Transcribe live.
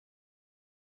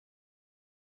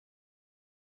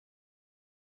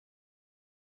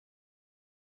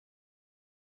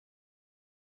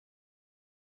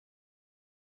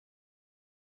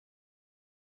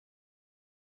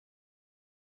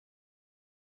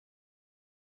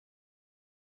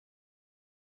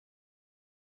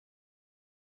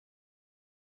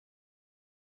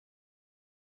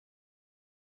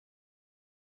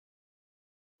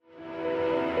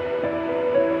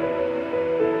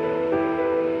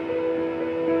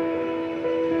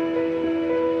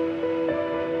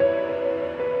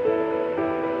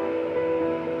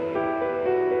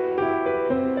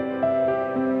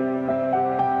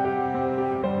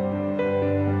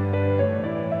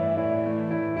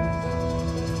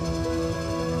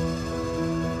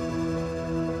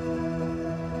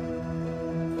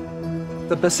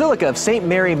The Basilica of St.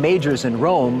 Mary Majors in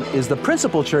Rome is the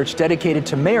principal church dedicated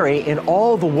to Mary in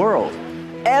all the world.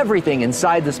 Everything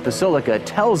inside this basilica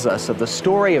tells us of the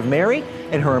story of Mary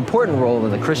and her important role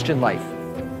in the Christian life.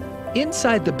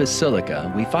 Inside the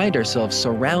basilica, we find ourselves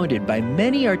surrounded by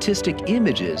many artistic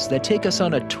images that take us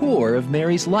on a tour of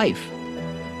Mary's life,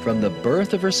 from the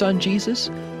birth of her son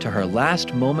Jesus to her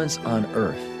last moments on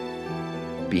earth.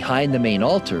 Behind the main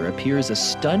altar appears a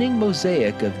stunning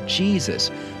mosaic of Jesus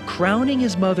crowning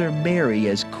his mother Mary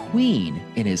as queen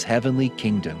in his heavenly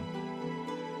kingdom.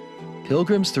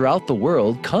 Pilgrims throughout the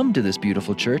world come to this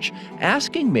beautiful church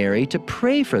asking Mary to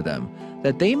pray for them,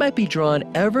 that they might be drawn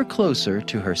ever closer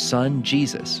to her son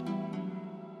Jesus.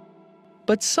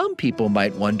 But some people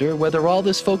might wonder whether all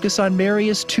this focus on Mary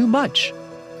is too much.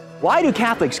 Why do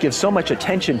Catholics give so much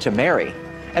attention to Mary?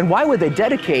 And why would they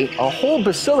dedicate a whole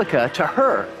basilica to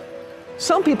her?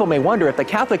 Some people may wonder if the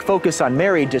Catholic focus on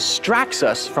Mary distracts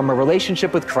us from a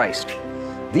relationship with Christ.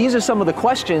 These are some of the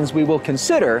questions we will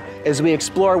consider as we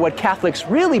explore what Catholics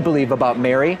really believe about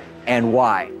Mary and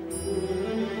why.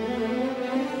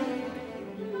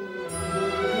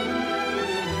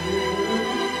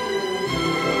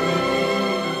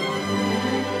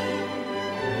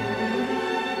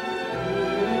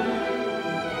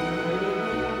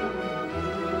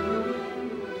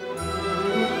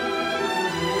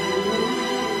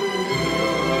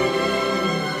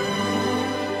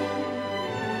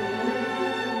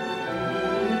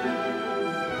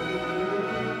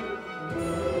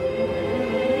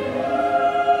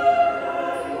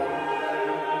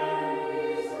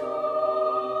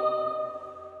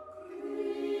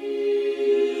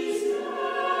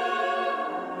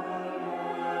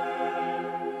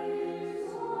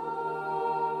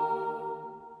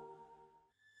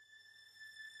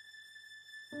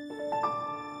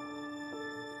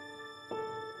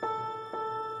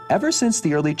 Ever since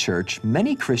the early church,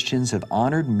 many Christians have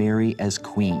honored Mary as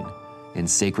queen. In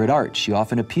sacred art, she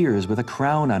often appears with a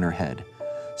crown on her head.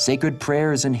 Sacred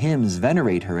prayers and hymns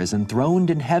venerate her as enthroned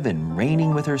in heaven,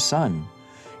 reigning with her Son.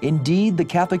 Indeed, the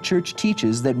Catholic Church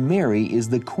teaches that Mary is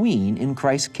the queen in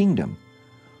Christ's kingdom.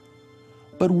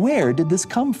 But where did this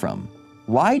come from?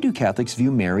 Why do Catholics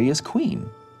view Mary as queen?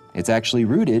 It's actually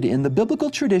rooted in the biblical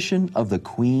tradition of the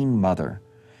Queen Mother.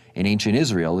 In ancient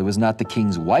Israel, it was not the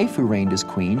king's wife who reigned as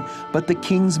queen, but the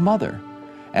king's mother.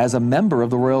 As a member of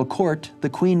the royal court, the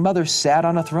Queen Mother sat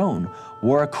on a throne,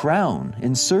 wore a crown,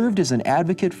 and served as an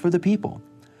advocate for the people.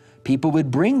 People would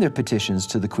bring their petitions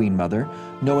to the Queen Mother,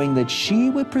 knowing that she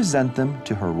would present them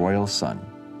to her royal son.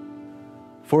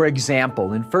 For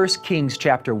example, in 1 Kings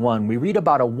chapter 1, we read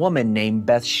about a woman named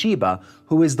Bathsheba,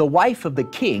 who is the wife of the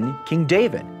king, King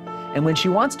David. And when she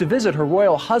wants to visit her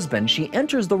royal husband, she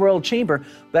enters the royal chamber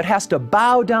but has to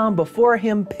bow down before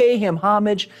him, pay him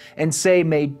homage, and say,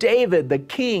 "May David the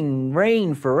king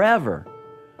reign forever."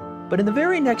 But in the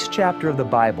very next chapter of the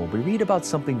Bible, we read about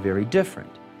something very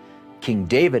different. King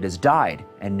David has died,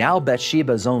 and now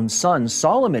Bathsheba's own son,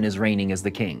 Solomon, is reigning as the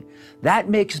king. That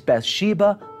makes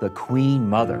Bathsheba the Queen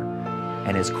Mother.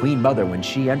 And as Queen Mother, when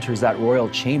she enters that royal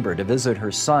chamber to visit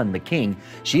her son, the king,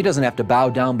 she doesn't have to bow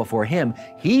down before him.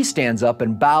 He stands up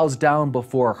and bows down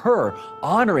before her,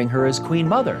 honoring her as Queen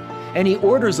Mother. And he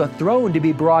orders a throne to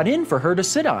be brought in for her to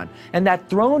sit on. And that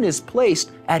throne is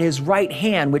placed at his right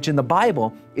hand, which in the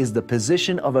Bible is the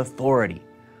position of authority.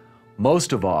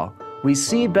 Most of all, we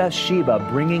see Bathsheba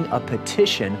bringing a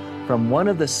petition from one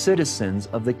of the citizens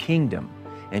of the kingdom.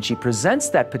 And she presents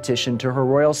that petition to her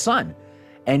royal son.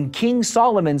 And King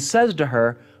Solomon says to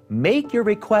her, "Make your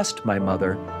request, my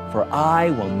mother, for I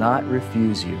will not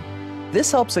refuse you."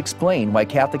 This helps explain why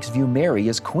Catholics view Mary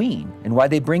as queen and why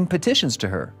they bring petitions to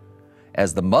her.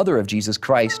 As the mother of Jesus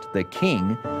Christ, the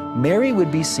King, Mary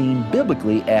would be seen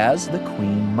biblically as the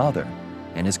Queen Mother.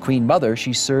 And as Queen Mother,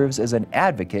 she serves as an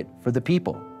advocate for the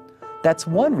people. That's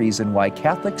one reason why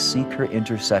Catholics seek her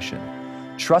intercession,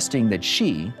 trusting that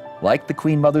she, like the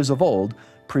Queen Mothers of old,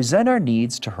 present our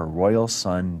needs to her royal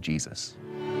son, Jesus.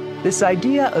 This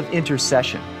idea of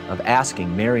intercession, of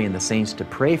asking Mary and the saints to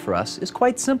pray for us, is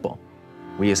quite simple.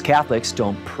 We as Catholics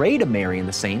don't pray to Mary and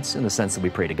the saints in the sense that we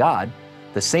pray to God.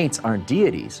 The saints aren't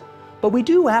deities, but we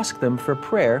do ask them for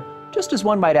prayer, just as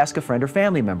one might ask a friend or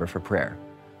family member for prayer.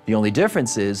 The only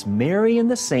difference is Mary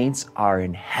and the saints are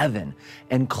in heaven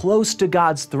and close to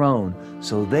God's throne,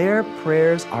 so their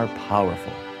prayers are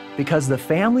powerful. Because the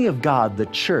family of God, the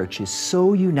Church, is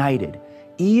so united,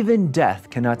 even death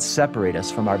cannot separate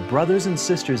us from our brothers and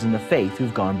sisters in the faith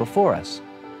who've gone before us.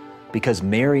 Because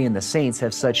Mary and the saints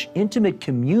have such intimate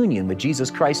communion with Jesus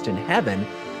Christ in heaven,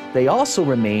 they also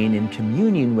remain in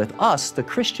communion with us, the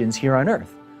Christians here on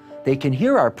earth. They can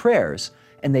hear our prayers,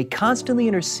 and they constantly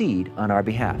intercede on our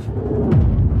behalf.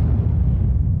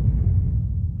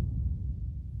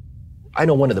 I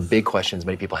know one of the big questions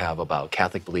many people have about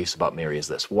Catholic beliefs about Mary is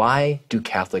this: why do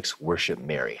Catholics worship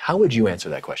Mary? How would you answer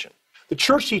that question? The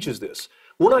church teaches this.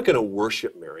 We're not going to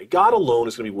worship Mary. God alone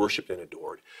is going to be worshiped and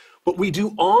adored. But we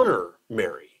do honor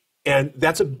Mary. And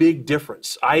that's a big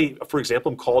difference. I, for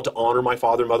example, am called to honor my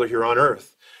father and mother here on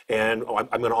earth. And I'm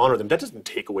going to honor them. That doesn't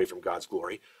take away from God's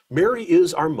glory. Mary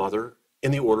is our mother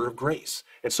in the order of grace.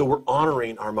 And so we're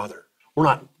honoring our mother. We're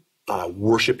not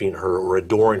worshiping her or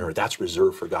adoring her. That's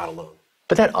reserved for God alone.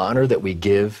 But that honor that we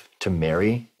give to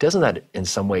Mary, doesn't that in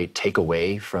some way take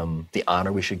away from the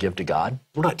honor we should give to God?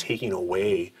 We're not taking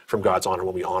away from God's honor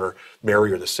when we honor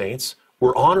Mary or the saints.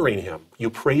 We're honoring him. You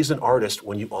praise an artist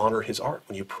when you honor his art,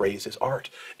 when you praise his art.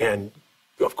 And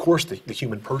of course, the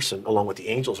human person, along with the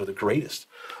angels, are the greatest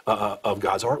of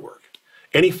God's artwork.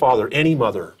 Any father, any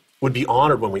mother would be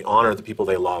honored when we honor the people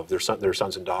they love, their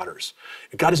sons and daughters.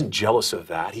 And God isn't jealous of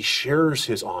that. He shares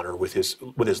his honor with his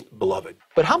beloved.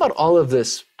 But how about all of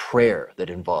this prayer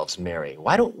that involves Mary?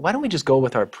 Why don't we just go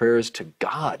with our prayers to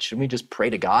God? Shouldn't we just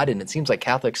pray to God? And it seems like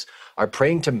Catholics are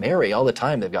praying to Mary all the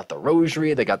time. They've got the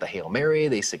rosary, they got the Hail Mary,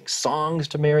 they sing songs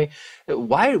to Mary.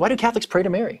 Why do Catholics pray to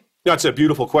Mary? That's a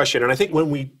beautiful question. And I think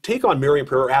when we take on Mary in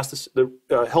prayer or ask the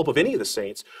help of any of the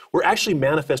saints, we're actually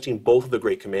manifesting both of the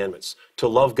great commandments, to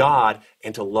love God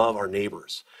and to love our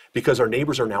neighbors, because our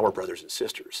neighbors are now our brothers and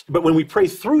sisters. But when we pray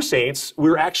through saints,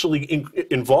 we're actually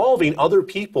involving other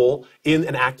people in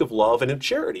an act of love and of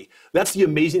charity. That's the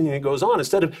amazing thing that goes on.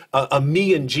 Instead of a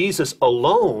me and Jesus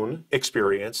alone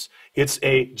experience, it's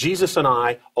a Jesus and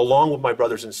I along with my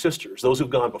brothers and sisters, those who've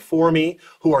gone before me,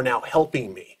 who are now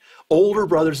helping me. Older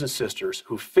brothers and sisters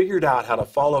who figured out how to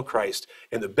follow Christ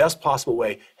in the best possible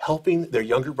way, helping their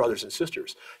younger brothers and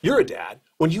sisters. You're a dad.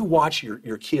 When you watch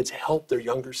your kids help their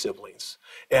younger siblings,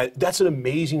 and that's an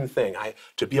amazing thing,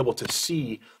 to be able to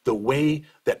see the way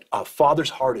that a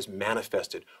father's heart is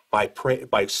manifested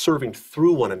by serving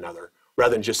through one another,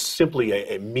 rather than just simply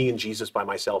a me and Jesus by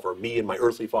myself, or me and my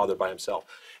earthly father by himself.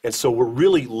 And so we're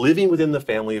really living within the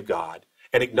family of God,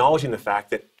 and acknowledging the fact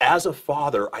that as a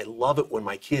father, I love it when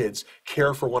my kids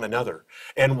care for one another.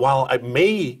 And while I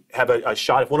may have a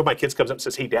shot, if one of my kids comes up and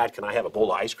says, "Hey, Dad, can I have a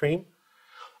bowl of ice cream?"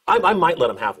 I might let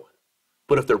them have one.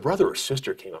 But if their brother or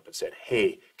sister came up and said,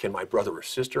 "Hey, can my brother or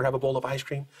sister have a bowl of ice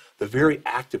cream?" the very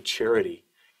act of charity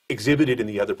exhibited in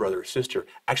the other brother or sister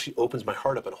actually opens my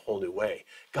heart up in a whole new way.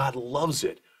 God loves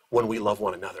it when we love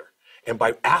one another. And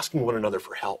by asking one another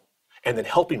for help and then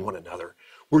helping one another,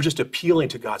 we're just appealing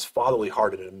to God's fatherly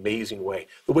heart in an amazing way,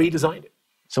 the way he designed it.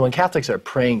 So when Catholics are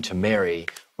praying to Mary,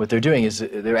 what they're doing is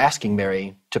they're asking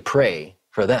Mary to pray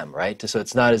for them, right? So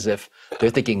it's not as if they're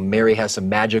thinking Mary has some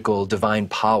magical divine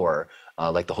power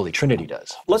like the Holy Trinity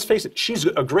does. Let's face it, she's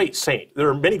a great saint. There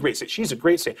are many great saints. She's a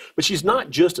great saint, but she's not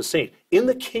just a saint. In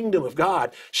the kingdom of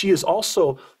God, she is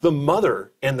also the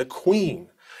mother and the queen.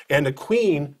 And the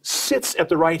queen sits at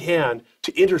the right hand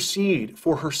to intercede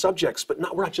for her subjects. But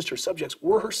we're not just her subjects,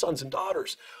 we're her sons and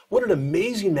daughters. What an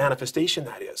amazing manifestation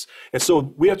that is. And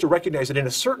so we have to recognize that in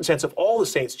a certain sense of all the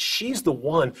saints, she's the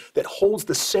one that holds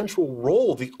the central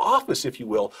role, the office, if you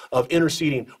will, of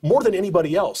interceding more than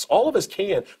anybody else. All of us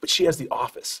can, but she has the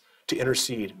office to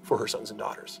intercede for her sons and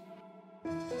daughters.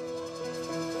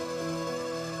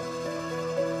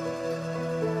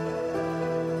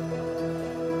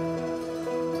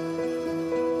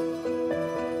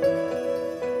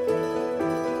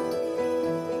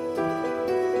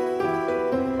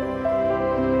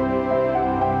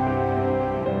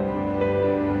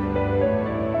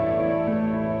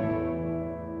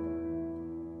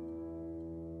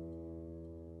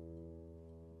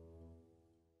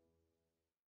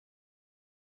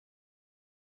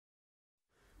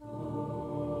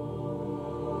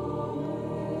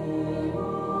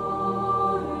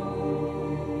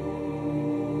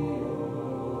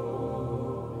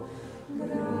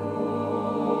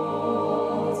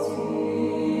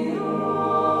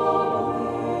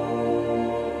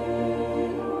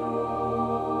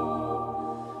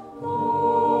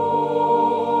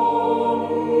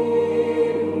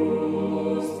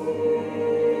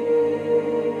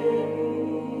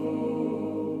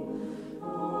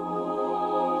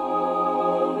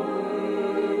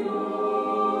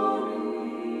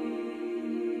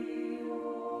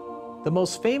 The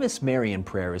most famous Marian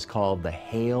prayer is called the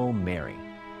Hail Mary.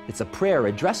 It's a prayer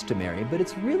addressed to Mary, but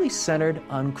it's really centered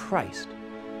on Christ.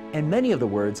 And many of the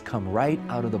words come right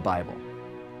out of the Bible.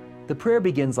 The prayer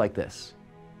begins like this: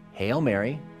 Hail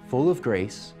Mary, full of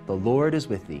grace, the Lord is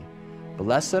with thee.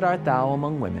 Blessed art thou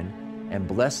among women, and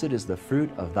blessed is the fruit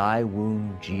of thy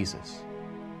womb, Jesus.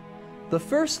 The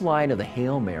first line of the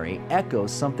Hail Mary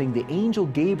echoes something the angel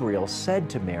Gabriel said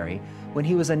to Mary when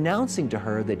he was announcing to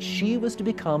her that she was to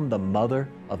become the mother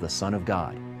of the Son of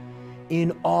God.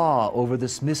 In awe over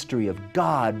this mystery of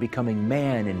God becoming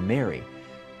man in Mary,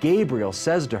 Gabriel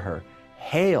says to her,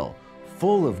 "Hail,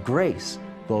 full of grace,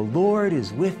 the Lord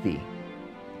is with thee."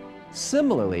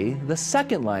 Similarly, the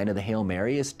second line of the Hail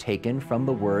Mary is taken from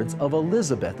the words of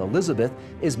Elizabeth. Elizabeth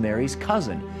is Mary's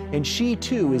cousin, and she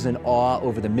too is in awe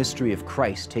over the mystery of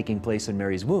Christ taking place in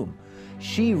Mary's womb.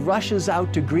 She rushes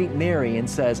out to greet Mary and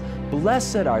says,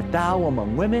 "Blessed art thou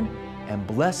among women, and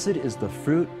blessed is the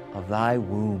fruit of thy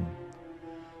womb."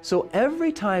 So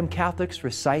every time Catholics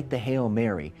recite the Hail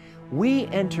Mary, we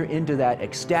enter into that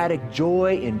ecstatic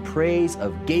joy in praise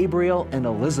of Gabriel and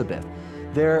Elizabeth,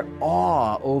 their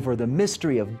awe over the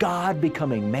mystery of God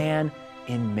becoming man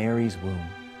in Mary's womb.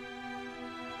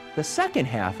 The second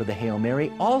half of the Hail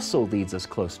Mary also leads us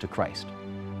close to Christ.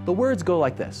 The words go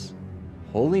like this: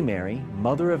 "Holy Mary,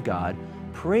 Mother of God,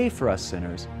 pray for us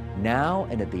sinners, now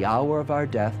and at the hour of our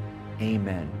death.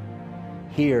 Amen."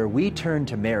 Here we turn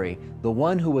to Mary, the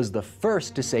one who was the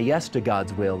first to say yes to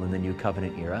God's will in the New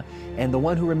Covenant era, and the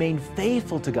one who remained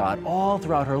faithful to God all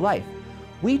throughout her life.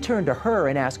 We turn to her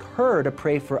and ask her to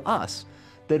pray for us,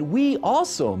 that we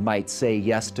also might say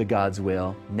yes to God's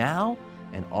will now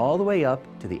and all the way up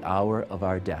to the hour of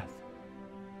our death.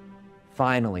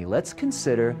 Finally, let's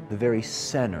consider the very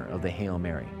center of the Hail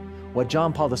Mary, what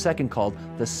John Paul II called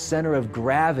the center of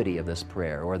gravity of this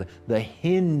prayer, or the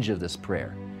hinge of this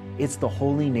prayer. It's the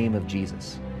holy name of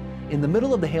Jesus. In the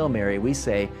middle of the Hail Mary, we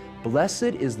say,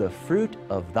 "Blessed is the fruit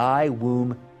of thy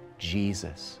womb,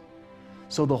 Jesus."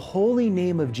 So the holy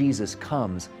name of Jesus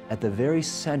comes at the very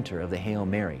center of the Hail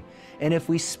Mary. And if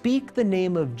we speak the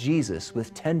name of Jesus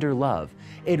with tender love,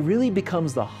 it really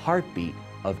becomes the heartbeat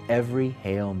of every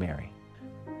Hail Mary.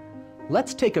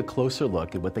 Let's take a closer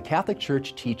look at what the Catholic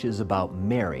Church teaches about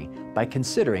Mary by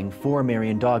considering 4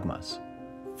 Marian dogmas.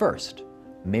 First,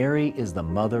 Mary is the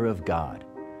Mother of God.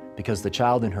 Because the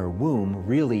child in her womb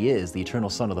really is the eternal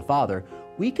Son of the Father,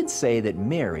 we can say that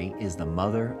Mary is the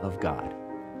Mother of God.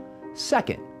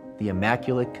 Second, the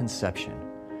Immaculate Conception.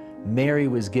 Mary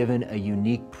was given a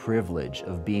unique privilege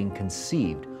of being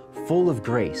conceived, full of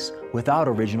grace, without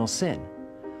original sin.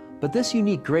 But this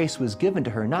unique grace was given to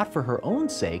her not for her own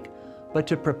sake, but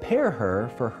to prepare her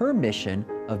for her mission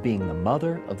of being the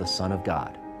mother of the Son of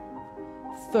God.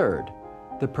 Third,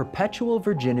 the perpetual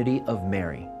virginity of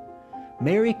Mary.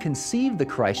 Mary conceived the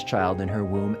Christ child in her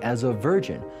womb as a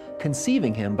virgin,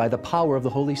 conceiving him by the power of the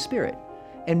Holy Spirit.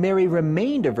 And Mary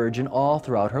remained a virgin all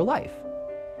throughout her life.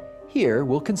 Here,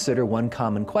 we'll consider one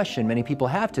common question many people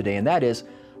have today, and that is,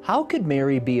 how could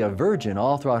Mary be a virgin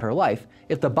all throughout her life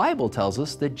if the Bible tells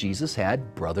us that Jesus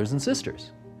had brothers and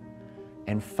sisters?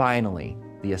 And finally,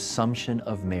 the Assumption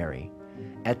of Mary.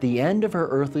 At the end of her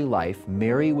earthly life,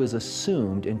 Mary was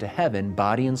assumed into heaven,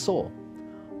 body and soul.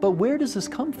 But where does this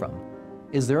come from?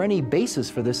 Is there any basis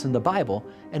for this in the Bible,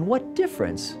 and what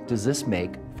difference does this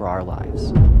make for our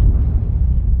lives?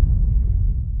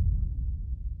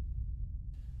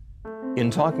 In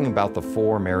talking about the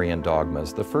 4 Marian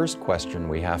dogmas, the first question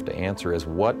we have to answer is,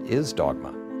 what is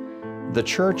dogma? The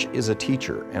Church is a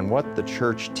teacher, and what the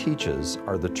Church teaches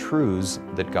are the truths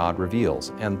that God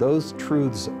reveals, and those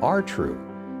truths are true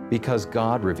because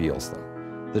God reveals them.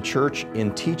 The Church,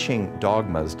 in teaching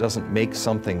dogmas, doesn't make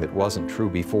something that wasn't true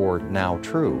before now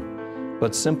true,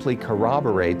 but simply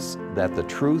corroborates that the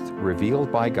truth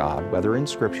revealed by God, whether in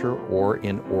Scripture or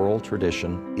in oral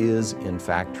tradition, is in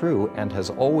fact true and has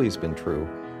always been true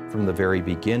from the very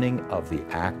beginning of the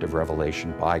act of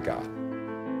revelation by God.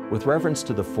 With reference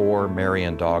to the 4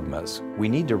 Marian dogmas, we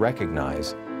need to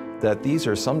recognize that these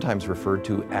are sometimes referred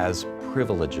to as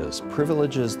privileges,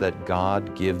 privileges that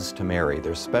God gives to Mary.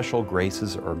 They're special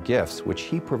graces or gifts which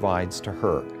He provides to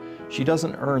her. She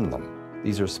doesn't earn them.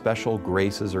 These are special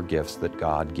graces or gifts that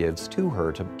God gives to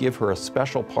her to give her a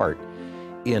special part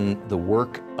in the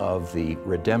work of the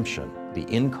redemption,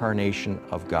 the incarnation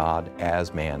of God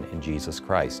as man in Jesus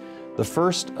Christ. The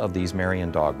first of these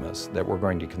Marian dogmas that we're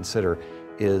going to consider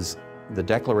is the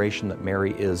declaration that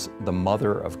Mary is the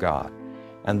Mother of God.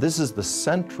 And this is the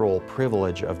central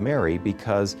privilege of Mary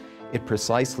because it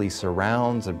precisely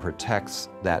surrounds and protects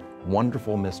that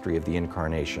wonderful mystery of the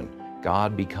incarnation,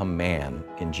 God become man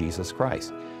in Jesus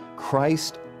Christ.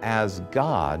 Christ as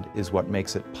God is what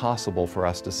makes it possible for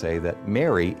us to say that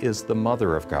Mary is the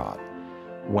Mother of God.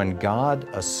 When God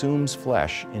assumes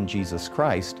flesh in Jesus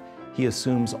Christ, He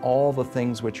assumes all the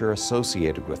things which are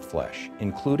associated with flesh,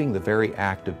 including the very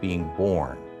act of being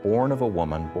born of a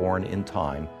woman, born in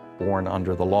time, born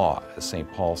under the law, as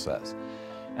St. Paul says.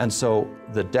 And so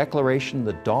the declaration,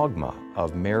 the dogma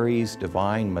of Mary's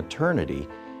divine maternity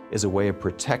is a way of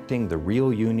protecting the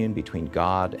real union between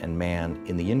God and man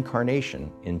in the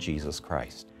incarnation in Jesus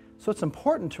Christ. So it's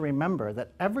important to remember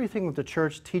that everything that the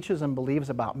Church teaches and believes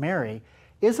about Mary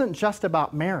isn't just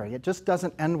about Mary. It just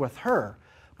doesn't end with her,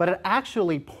 but it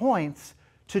actually points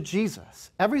to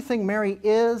Jesus. Everything Mary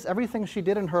is, everything she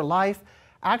did in her life,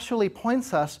 actually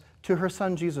points us to her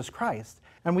Son, Jesus Christ.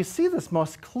 And we see this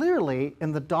most clearly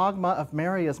in the dogma of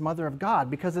Mary as Mother of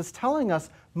God, because it's telling us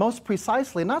most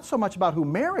precisely, not so much about who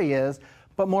Mary is,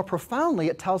 but more profoundly,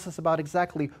 it tells us about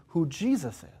exactly who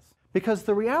Jesus is. Because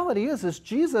the reality is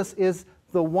Jesus is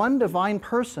the one divine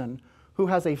person who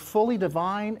has a fully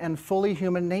divine and fully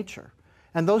human nature.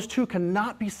 And those two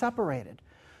cannot be separated.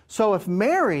 So if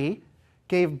Mary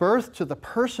gave birth to the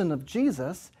person of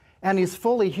Jesus, and he's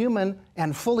fully human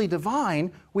and fully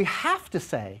divine, we have to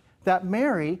say that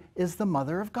Mary is the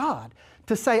Mother of God.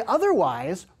 To say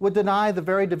otherwise would deny the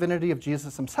very divinity of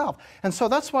Jesus himself. And so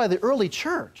that's why the early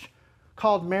church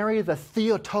called Mary the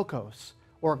Theotokos,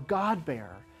 or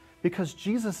God-bearer, because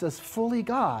Jesus is fully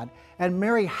God, and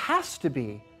Mary has to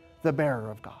be the bearer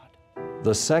of God.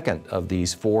 The second of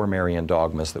these four Marian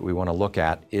dogmas that we want to look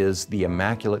at is the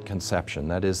Immaculate Conception.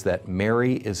 That is, that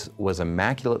Mary was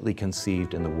immaculately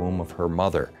conceived in the womb of her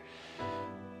mother.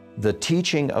 The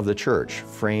teaching of the Church,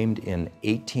 framed in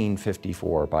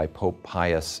 1854 by Pope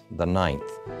Pius IX,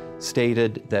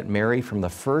 stated that Mary, from the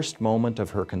first moment of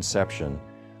her conception,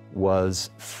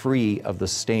 was free of the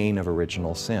stain of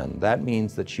original sin. That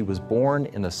means that she was born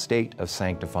in a state of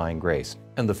sanctifying grace.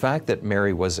 And the fact that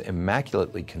Mary was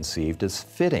immaculately conceived is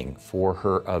fitting for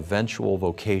her eventual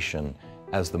vocation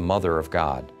as the Mother of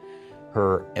God.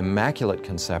 Her Immaculate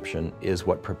Conception is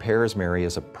what prepares Mary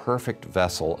as a perfect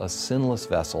vessel, a sinless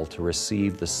vessel, to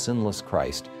receive the sinless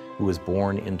Christ who is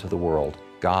born into the world,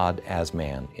 God as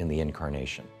man in the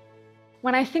Incarnation.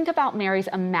 When I think about Mary's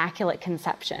Immaculate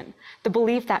Conception, the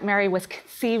belief that Mary was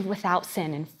conceived without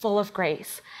sin and full of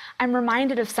grace, I'm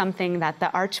reminded of something that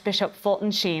the Archbishop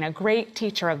Fulton Sheen, a great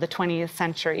teacher of the 20th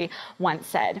century, once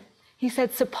said. He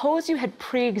said, "Suppose you had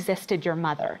pre-existed your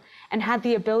mother and had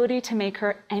the ability to make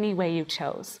her any way you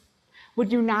chose.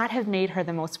 Would you not have made her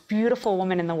the most beautiful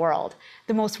woman in the world,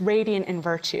 the most radiant in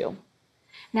virtue?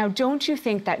 Now, don't you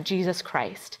think that Jesus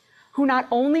Christ, who not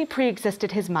only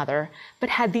pre-existed his mother, but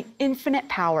had the infinite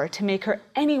power to make her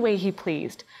any way he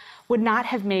pleased, would not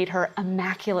have made her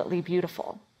immaculately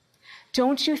beautiful?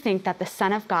 Don't you think that the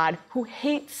Son of God, who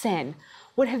hates sin,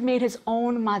 would have made his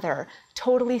own mother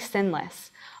totally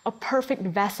sinless, a perfect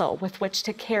vessel with which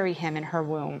to carry him in her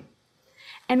womb?"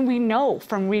 And we know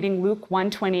from reading Luke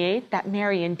 1:28 that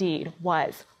Mary indeed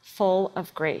was full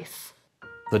of grace.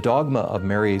 The dogma of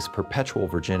Mary's perpetual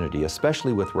virginity,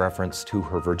 especially with reference to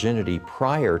her virginity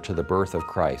prior to the birth of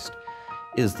Christ,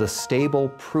 is the stable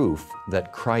proof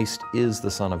that Christ is the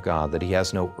Son of God, that he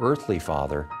has no earthly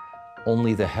father,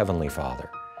 only the heavenly Father.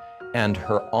 And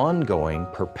her ongoing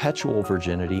perpetual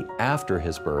virginity after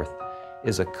his birth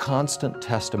is a constant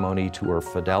testimony to her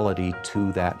fidelity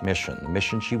to that mission, the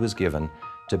mission she was given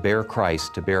to bear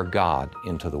Christ, to bear God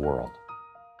into the world.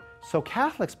 So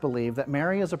Catholics believe that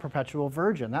Mary is a perpetual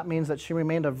virgin. That means that she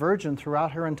remained a virgin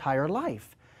throughout her entire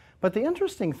life. But the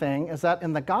interesting thing is that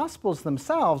in the Gospels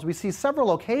themselves, we see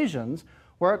several occasions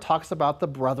where it talks about the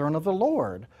brethren of the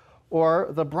Lord, or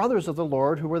the brothers of the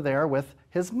Lord who were there with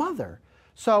his mother.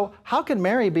 So how can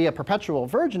Mary be a perpetual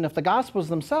virgin if the Gospels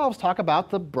themselves talk about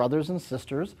the brothers and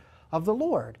sisters of the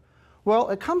Lord? Well,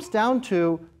 it comes down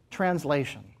to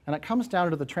translation, and it comes down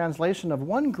to the translation of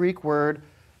one Greek word,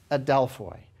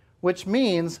 adelphoi, which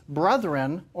means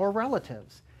brethren or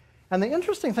relatives. And the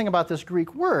interesting thing about this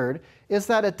Greek word is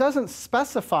that it doesn't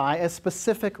specify a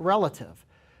specific relative.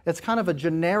 It's kind of a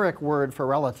generic word for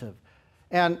relative.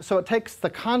 And so it takes the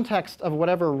context of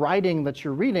whatever writing that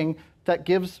you're reading that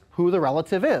gives who the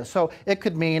relative is. So it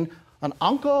could mean an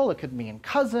uncle, it could mean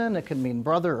cousin, it could mean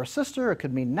brother or sister, it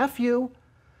could mean nephew,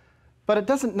 but it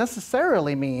doesn't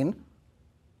necessarily mean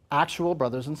actual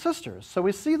brothers and sisters. So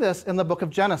we see this in the book of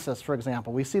Genesis, for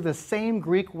example. We see the same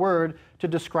Greek word to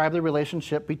describe the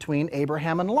relationship between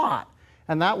Abraham and Lot,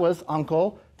 and that was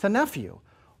uncle to nephew.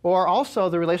 Or also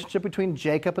the relationship between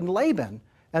Jacob and Laban,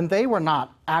 and they were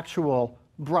not actual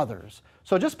brothers.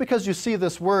 So just because you see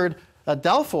this word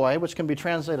adelphoi, which can be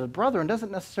translated brethren,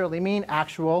 doesn't necessarily mean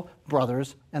actual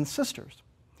brothers and sisters.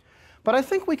 But I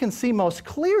think we can see most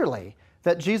clearly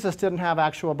that Jesus didn't have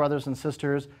actual brothers and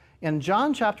sisters in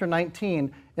John chapter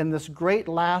 19, in this great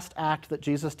last act that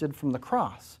Jesus did from the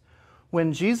cross,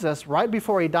 when Jesus, right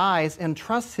before he dies,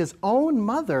 entrusts his own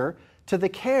mother to the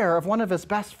care of one of his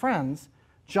best friends,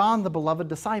 John, the beloved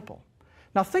disciple.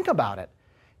 Now think about it.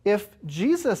 If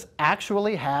Jesus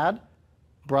actually had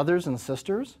brothers and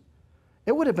sisters,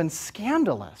 it would have been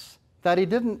scandalous that he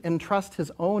didn't entrust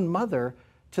his own mother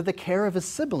to the care of his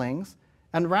siblings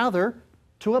and rather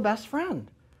to a best friend.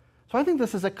 So I think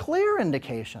this is a clear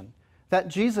indication that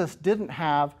Jesus didn't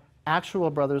have actual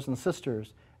brothers and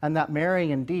sisters and that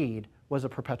Mary indeed was a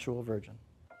perpetual virgin.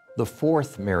 The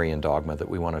fourth Marian dogma that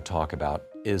we want to talk about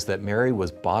is that Mary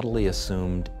was bodily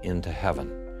assumed into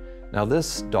heaven. Now,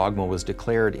 this dogma was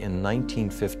declared in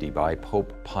 1950 by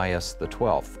Pope Pius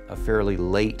XII, a fairly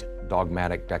late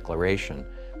dogmatic declaration.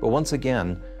 But once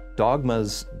again,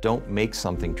 dogmas don't make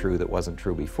something true that wasn't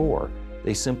true before.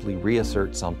 They simply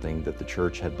reassert something that the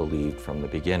Church had believed from the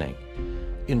beginning.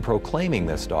 In proclaiming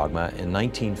this dogma in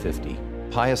 1950,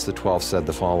 Pius XII said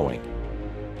the following: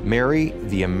 Mary,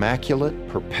 the Immaculate,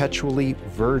 perpetually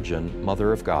virgin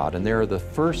Mother of God, and there are the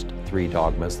first three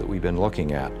dogmas that we've been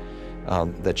looking at,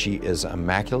 that she is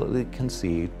immaculately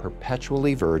conceived,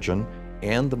 perpetually virgin,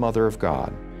 and the Mother of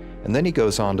God. And then he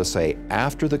goes on to say,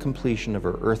 after the completion of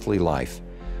her earthly life,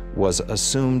 was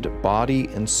assumed body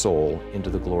and soul into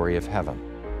the glory of heaven.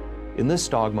 In this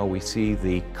dogma, we see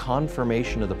the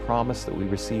confirmation of the promise that we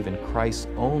receive in Christ's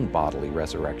own bodily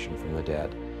resurrection from the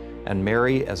dead. And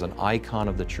Mary, as an icon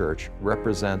of the Church,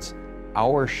 represents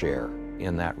our share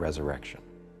in that resurrection.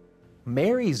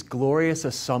 Mary's glorious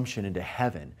assumption into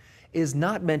heaven is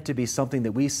not meant to be something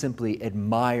that we simply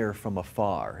admire from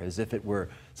afar, as if it were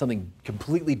something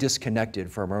completely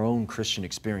disconnected from our own Christian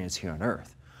experience here on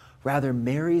earth. Rather,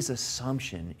 Mary's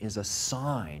assumption is a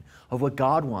sign of what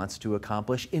God wants to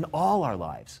accomplish in all our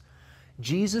lives.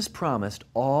 Jesus promised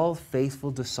all faithful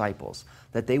disciples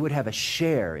that they would have a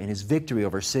share in his victory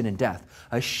over sin and death,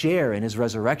 a share in his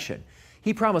resurrection.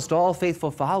 He promised all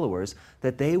faithful followers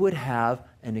that they would have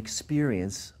an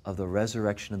experience of the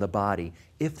resurrection of the body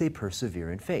if they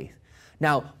persevere in faith.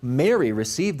 Now, Mary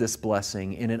received this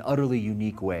blessing in an utterly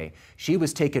unique way. She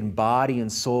was taken body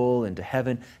and soul into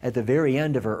heaven at the very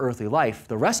end of her earthly life.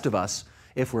 The rest of us,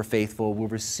 if we're faithful, will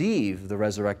receive the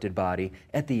resurrected body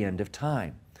at the end of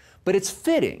time. But it's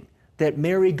fitting that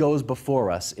Mary goes before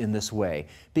us in this way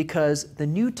because the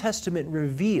New Testament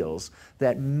reveals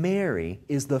that Mary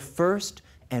is the first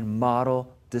and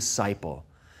model disciple.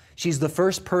 She's the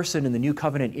first person in the New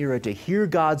Covenant era to hear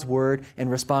God's word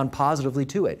and respond positively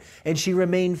to it. And she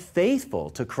remained faithful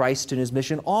to Christ and his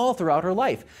mission all throughout her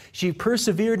life. She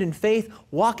persevered in faith,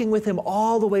 walking with him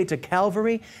all the way to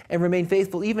Calvary, and remained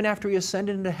faithful even after he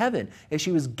ascended into heaven, as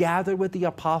she was gathered with the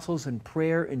apostles in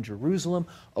prayer in Jerusalem,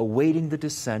 awaiting the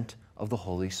descent of the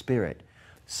Holy Spirit.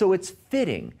 So it's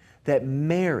fitting that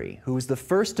Mary, who was the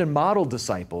first and model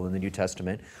disciple in the New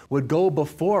Testament, would go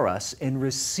before us and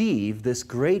receive this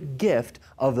great gift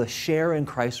of the share in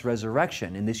Christ's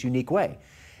resurrection in this unique way.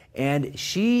 And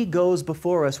she goes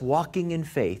before us walking in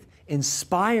faith,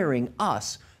 inspiring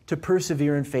us to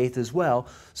persevere in faith as well,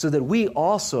 so that we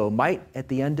also might, at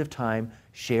the end of time,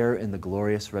 share in the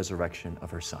glorious resurrection of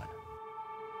her Son.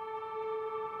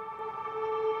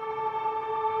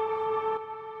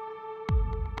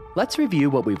 Let's review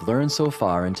what we've learned so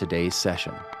far in today's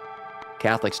session.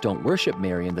 Catholics don't worship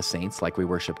Mary and the saints like we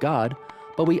worship God,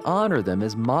 but we honor them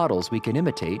as models we can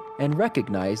imitate and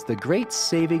recognize the great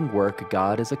saving work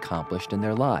God has accomplished in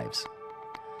their lives.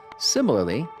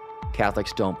 Similarly,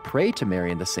 Catholics don't pray to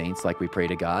Mary and the saints like we pray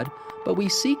to God, but we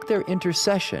seek their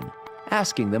intercession,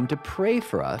 asking them to pray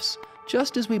for us,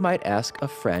 just as we might ask a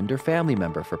friend or family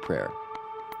member for prayer.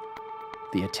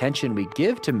 The attention we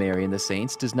give to Mary and the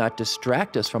saints does not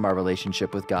distract us from our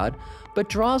relationship with God, but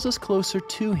draws us closer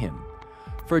to him.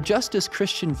 For just as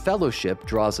Christian fellowship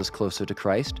draws us closer to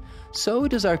Christ, so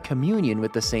does our communion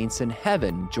with the saints in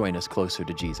heaven join us closer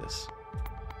to Jesus.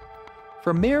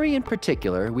 For Mary in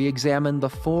particular, we examine the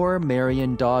four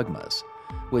Marian dogmas,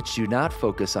 which do not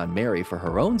focus on Mary for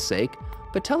her own sake,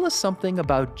 but tell us something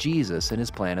about Jesus and his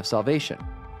plan of salvation.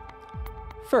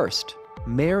 First,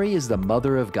 Mary is the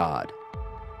Mother of God.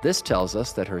 This tells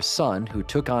us that her Son, who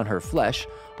took on her flesh,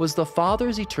 was the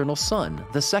Father's eternal Son,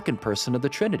 the second person of the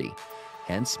Trinity.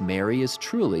 Hence, Mary is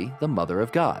truly the Mother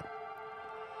of God.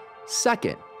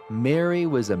 Second, Mary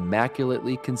was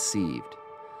immaculately conceived.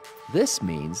 This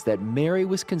means that Mary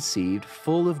was conceived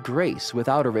full of grace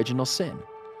without original sin.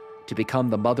 To become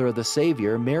the mother of the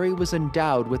Savior, Mary was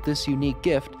endowed with this unique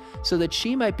gift so that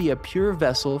she might be a pure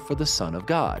vessel for the Son of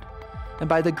God. And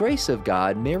by the grace of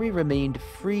God, Mary remained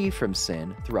free from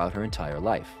sin throughout her entire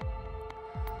life.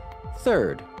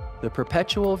 Third, the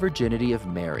perpetual virginity of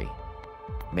Mary.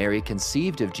 Mary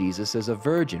conceived of Jesus as a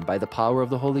virgin by the power of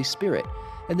the Holy Spirit,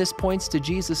 and this points to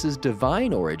Jesus'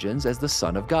 divine origins as the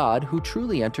Son of God who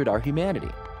truly entered our humanity.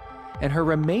 and her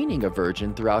remaining a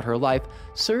virgin throughout her life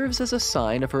serves as a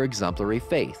sign of her exemplary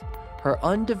faith, her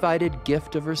undivided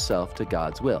gift of herself to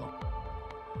God's will.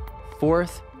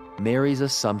 Fourth, Mary's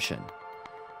Assumption.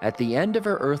 At the end of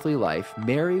her earthly life,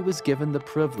 Mary was given the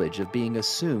privilege of being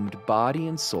assumed body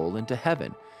and soul into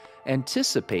heaven,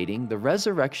 anticipating the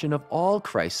resurrection of all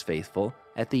Christ's faithful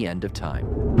at the end of time.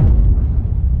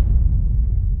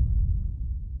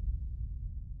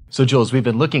 So, Jules, we've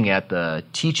been looking at the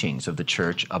teachings of the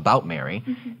Church about Mary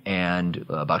and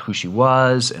about who she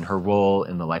was and her role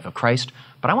in the life of Christ.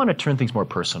 But I want to turn things more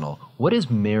personal. What is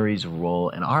Mary's role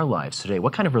in our lives today?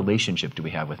 What kind of relationship do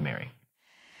we have with Mary?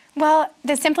 Well,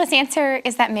 the simplest answer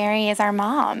is that Mary is our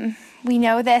mom. We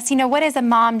know this. You know, what does a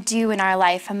mom do in our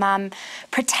life? A mom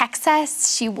protects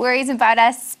us, she worries about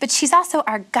us, but she's also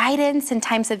our guidance in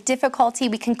times of difficulty.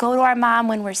 We can go to our mom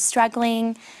when we're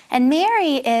struggling. And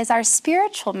Mary is our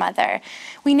spiritual mother.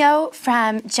 We know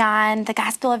from John, the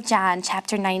Gospel of John,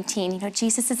 chapter 19, you know,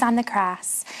 Jesus is on the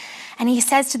cross. And he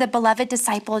says to the beloved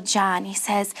disciple John, he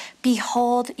says,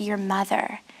 "Behold your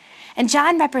mother." And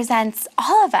John represents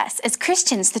all of us as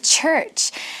Christians, the church.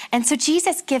 And so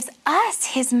Jesus gives us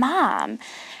his mom.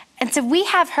 And so we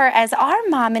have her as our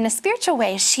mom in a spiritual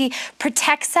way. She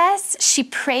protects us, she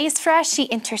prays for us, she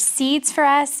intercedes for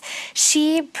us,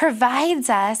 she provides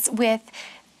us with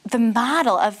the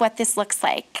model of what this looks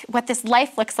like, what this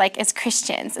life looks like as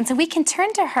Christians. And so we can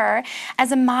turn to her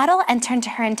as a model and turn to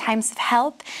her in times of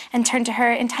help and turn to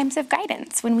her in times of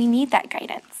guidance when we need that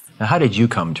guidance. Now, how did you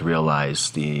come to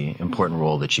realize the important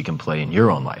role that she can play in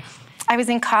your own life? I was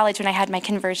in college when I had my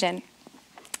conversion.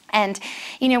 And,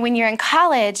 you know, when you're in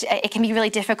college, it can be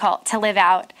really difficult to live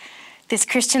out this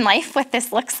Christian life, what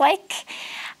this looks like.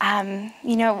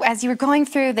 You know, as you were going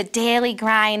through the daily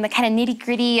grind, the kind of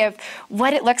nitty-gritty of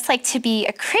what it looks like to be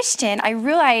a Christian, I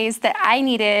realized that I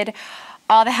needed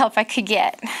all the help I could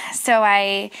get. So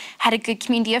I had a good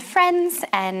community of friends,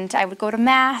 and I would go to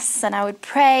Mass, and I would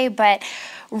pray, but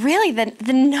really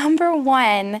the number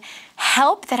one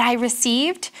help that I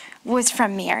received was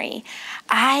from Mary.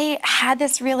 I had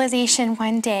this realization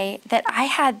one day that I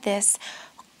had this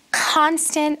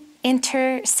constant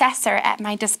intercessor at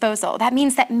my disposal. That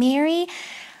means that Mary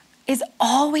is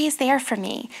always there for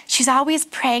me. She's always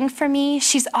praying for me.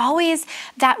 She's always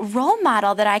that role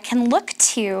model that I can look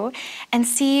to and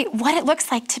see what it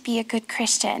looks like to be a good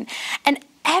Christian. And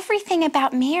everything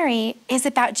about Mary is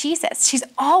about Jesus. She's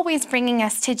always bringing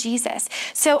us to Jesus.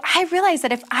 So I realized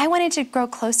that if I wanted to grow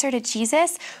closer to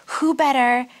Jesus, who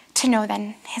better to know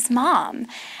than his mom?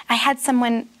 I had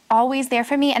someone always there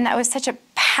for me, and that was such a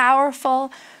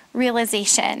powerful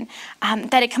realization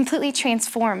that it completely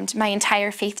transformed my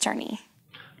entire faith journey.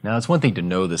 Now, it's one thing to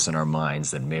know this in our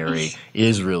minds, that Mary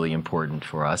is really important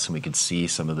for us, and we can see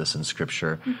some of this in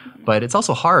Scripture. But it's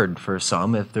also hard for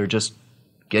some if they're just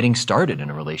getting started in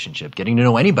a relationship. Getting to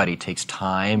know anybody takes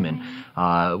time. And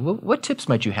what tips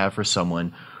might you have for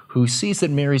someone who sees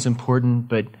that Mary's important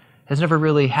but has never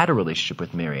really had a relationship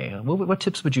with Mary? What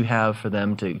tips would you have for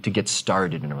them to get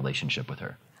started in a relationship with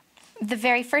her? The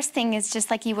very first thing is just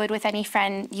like you would with any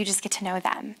friend, you just get to know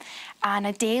them. On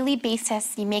a daily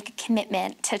basis, you make a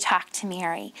commitment to talk to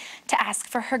Mary, to ask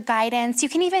for her guidance. You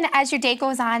can even, as your day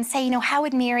goes on, say, how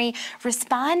would Mary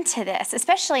respond to this?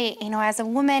 Especially, as a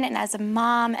woman and as a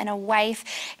mom and a wife,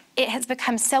 it has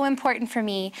become so important for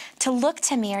me to look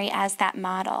to Mary as that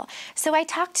model. So I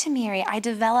talk to Mary, I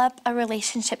develop a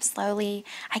relationship slowly,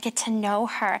 I get to know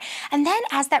her. And then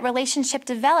as that relationship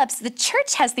develops, the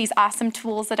church has these awesome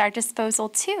tools at our disposal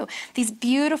too. These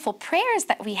beautiful prayers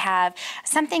that we have,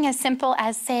 something as simple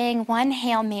as saying one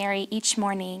Hail Mary each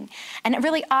morning, and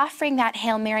really offering that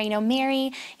Hail Mary,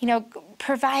 Mary,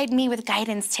 provide me with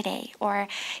guidance today, or,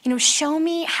 show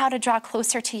me how to draw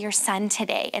closer to your son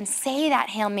today, and say that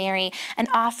Hail Mary and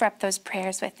offer up those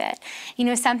prayers with it.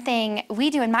 Something we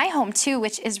do in my home too,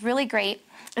 which is really great,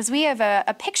 is we have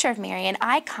a picture of Mary, an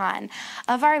icon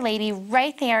of Our Lady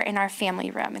right there in our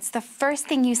family room. It's the first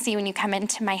thing you see when you come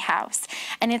into my house.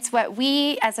 And it's what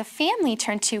we as a family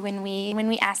turn to when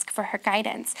we ask for her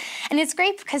guidance. And it's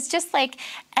great because just like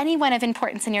anyone of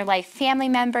importance in your life, family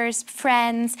members,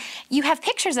 friends, you have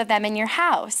pictures of them in your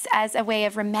house as a way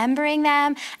of remembering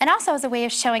them and also as a way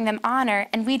of showing them honor.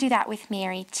 And we do that with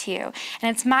Mary too.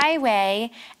 And it's my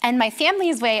way and my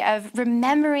family's way of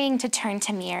remembering to turn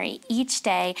to Mary each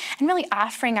day and really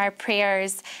offering our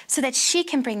prayers so that she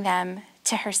can bring them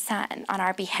to her son on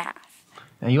our behalf.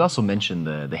 Now, you also mentioned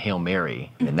the Hail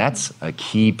Mary, and that's a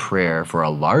key prayer for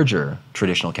a larger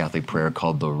traditional Catholic prayer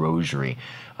called the Rosary.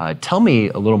 Tell me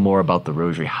a little more about the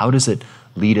Rosary. How does it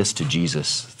lead us to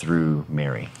Jesus through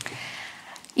Mary?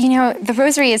 The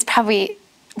Rosary is probably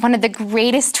one of the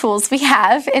greatest tools we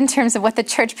have in terms of what the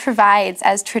church provides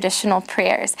as traditional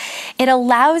prayers. It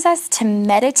allows us to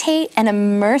meditate and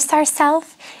immerse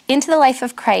ourselves into the life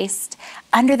of Christ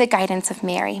under the guidance of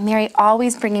Mary. Mary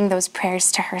always bringing those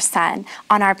prayers to her Son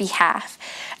on our behalf.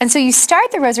 And so you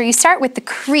start the rosary, you start with the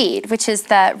creed, which is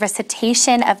the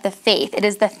recitation of the faith. It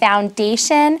is the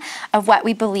foundation of what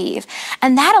we believe.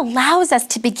 And that allows us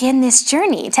to begin this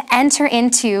journey, to enter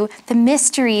into the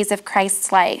mysteries of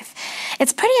Christ's life.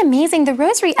 It's pretty amazing. The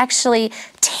rosary actually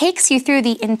takes you through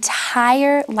the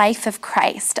entire life of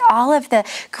Christ. All of the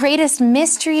greatest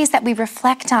mysteries that we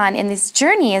reflect on in this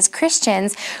journey as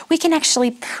Christians, we can actually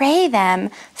pray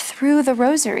them through the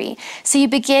rosary. So you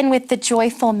begin with the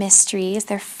joyful mysteries.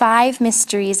 There are 5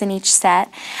 mysteries in each set.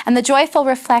 And the joyful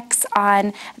reflects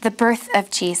on the birth of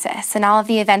Jesus and all of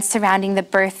the events surrounding the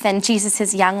birth and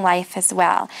Jesus' young life as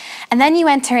well. And then you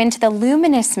enter into the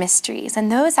luminous mysteries.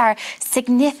 And those are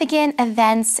significant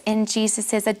events in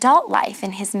Jesus' adult life,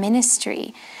 in his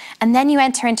ministry. And then you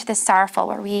enter into the sorrowful,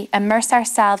 where we immerse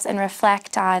ourselves and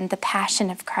reflect on the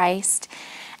passion of Christ.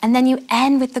 And then you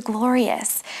end with the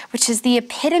glorious, which is the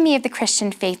epitome of the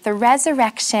Christian faith, the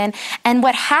resurrection, and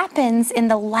what happens in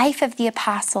the life of the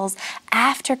apostles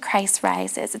after Christ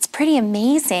rises. It's pretty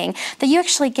amazing that you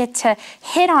actually get to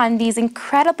hit on these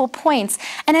incredible points.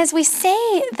 And as we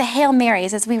say the Hail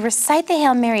Marys, as we recite the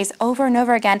Hail Marys over and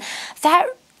over again, that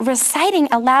reciting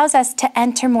allows us to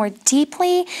enter more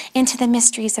deeply into the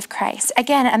mysteries of Christ.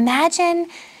 Again, imagine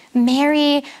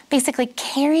Mary basically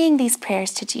carrying these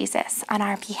prayers to Jesus on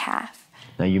our behalf.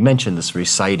 Now, you mentioned this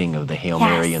reciting of the Hail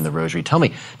Mary and the Rosary. Tell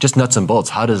me, just nuts and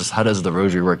bolts, how does the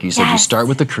Rosary work? You said you start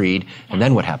with the Creed, and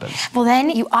then what happens? Well,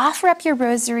 then you offer up your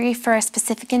Rosary for a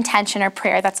specific intention or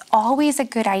prayer. That's always a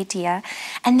good idea.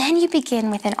 And then you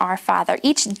begin with an Our Father.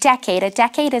 Each decade, a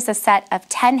decade is a set of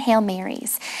 10 Hail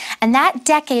Marys. And that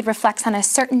decade reflects on a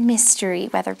certain mystery,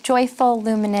 whether joyful,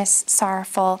 luminous,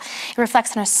 sorrowful. It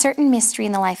reflects on a certain mystery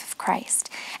in the life of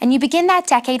Christ. And you begin that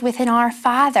decade with an Our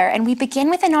Father. And we begin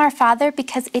with an Our Father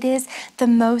because it is the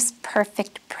most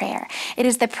perfect prayer. It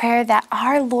is the prayer that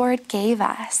our Lord gave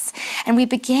us. And we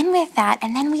begin with that,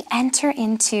 and then we enter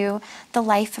into the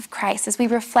life of Christ. As we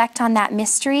reflect on that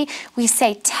mystery, we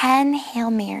say 10 Hail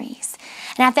Marys.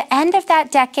 And at the end of that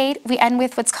decade, we end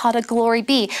with what's called a Glory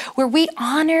Be, where we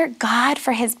honor God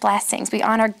for his blessings. We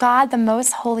honor God, the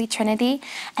most holy Trinity,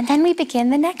 and then we begin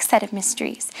the next set of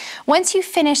mysteries. Once you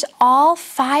finish all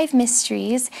 5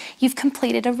 mysteries, you've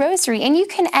completed a rosary. And you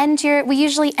can end we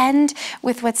usually end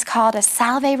with what's called a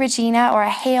Salve Regina, or a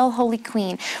Hail Holy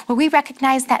Queen, where we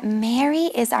recognize that Mary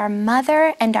is our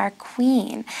mother and our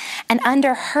queen. And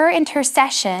under her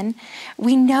intercession,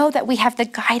 we know that we have the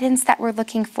guidance that we're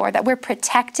looking for, that we're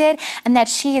protected, and that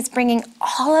she is bringing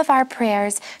all of our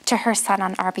prayers to her Son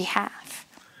on our behalf.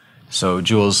 So,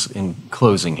 Jules, in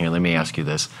closing here, let me ask you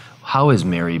this. How has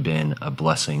Mary been a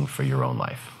blessing for your own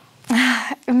life?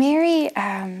 Mary,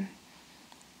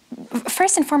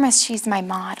 first and foremost, she's my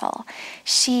model.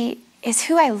 She is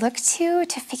who I look to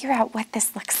figure out what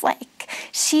this looks like.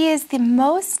 She is the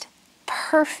most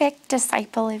perfect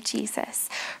disciple of Jesus.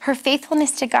 Her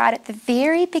faithfulness to God at the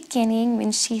very beginning,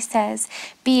 when she says,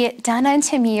 "Be it done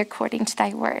unto me according to thy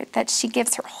word," that she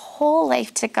gives her whole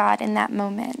life to God in that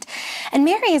moment. And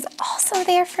Mary is also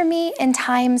there for me in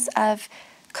times of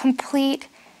complete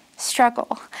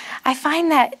struggle. I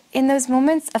find that in those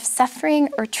moments of suffering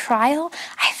or trial,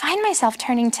 I find myself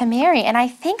turning to Mary. And I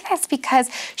think that's because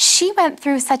she went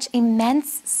through such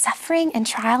immense suffering and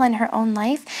trial in her own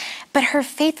life, but her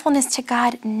faithfulness to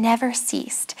God never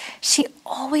ceased. She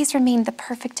always remained the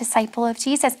perfect disciple of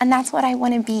Jesus. And that's what I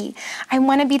want to be. I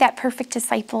want to be that perfect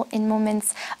disciple in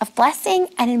moments of blessing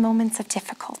and in moments of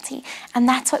difficulty. And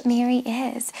that's what Mary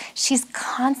is. She's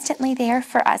constantly there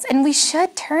for us. And we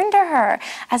should turn to her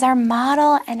as our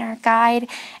model and our guide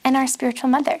and our spiritual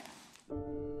mother.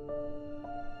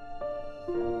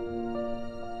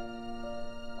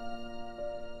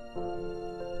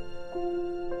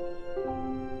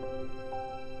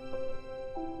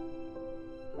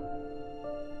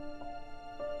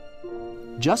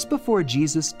 Just before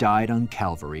Jesus died on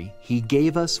Calvary, he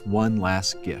gave us one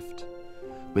last gift.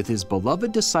 With his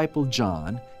beloved disciple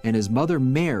John and his mother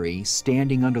Mary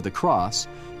standing under the cross,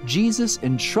 Jesus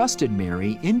entrusted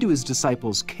Mary into his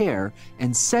disciples' care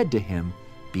and said to him,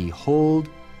 "Behold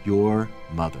your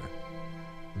mother."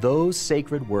 Those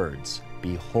sacred words,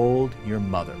 "Behold your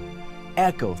mother,"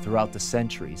 echo throughout the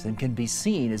centuries and can be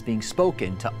seen as being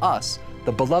spoken to us,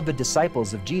 the beloved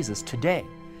disciples of Jesus, today.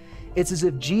 It's as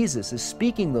if Jesus is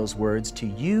speaking those words to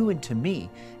you and to me,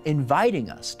 inviting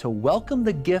us to welcome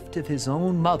the gift of his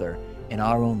own mother in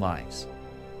our own lives.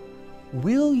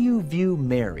 Will you view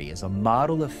Mary as a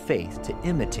model of faith to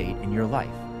imitate in your life?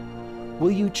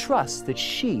 Will you trust that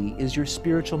she is your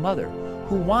spiritual mother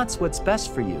who wants what's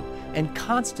best for you and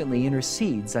constantly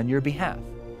intercedes on your behalf?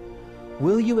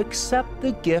 Will you accept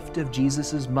the gift of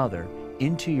Jesus' mother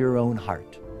into your own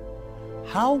heart?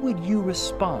 How would you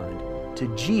respond to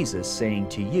Jesus saying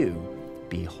to you,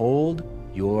 "Behold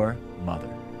your mother"?